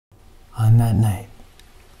On that night,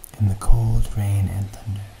 in the cold rain and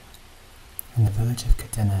thunder, in the village of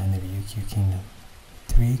Katena in the Ryukyu Kingdom,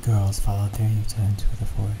 3 girls followed their Yuta into the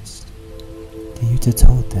forest. The Yuta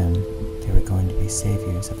told them they were going to be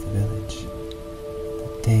saviors of the village,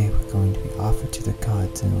 that they were going to be offered to the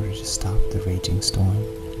gods in order to stop the raging storm.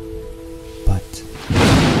 But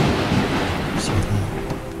she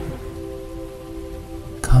lied.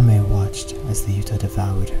 Kame watched as the Yuta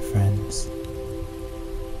devoured her friends,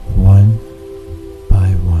 one by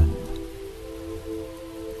one,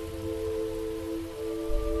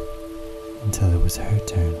 until it was her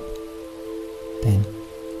turn. Then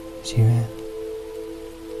she ran.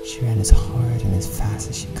 She ran as hard and as fast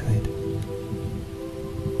as she could.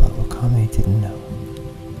 But Wakame didn't know.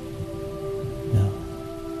 No,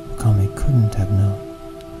 Wakame couldn't have known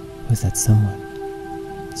was that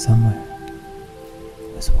someone, somewhere,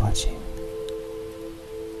 was watching.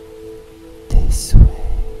 This way,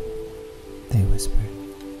 they whispered.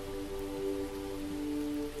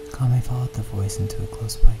 Kame followed the voice into a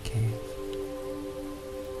close-by cave.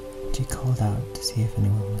 She called out to see if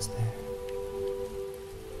anyone was there,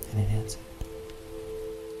 and it answered.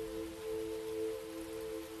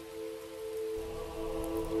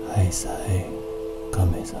 "I say,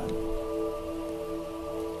 Kame-san."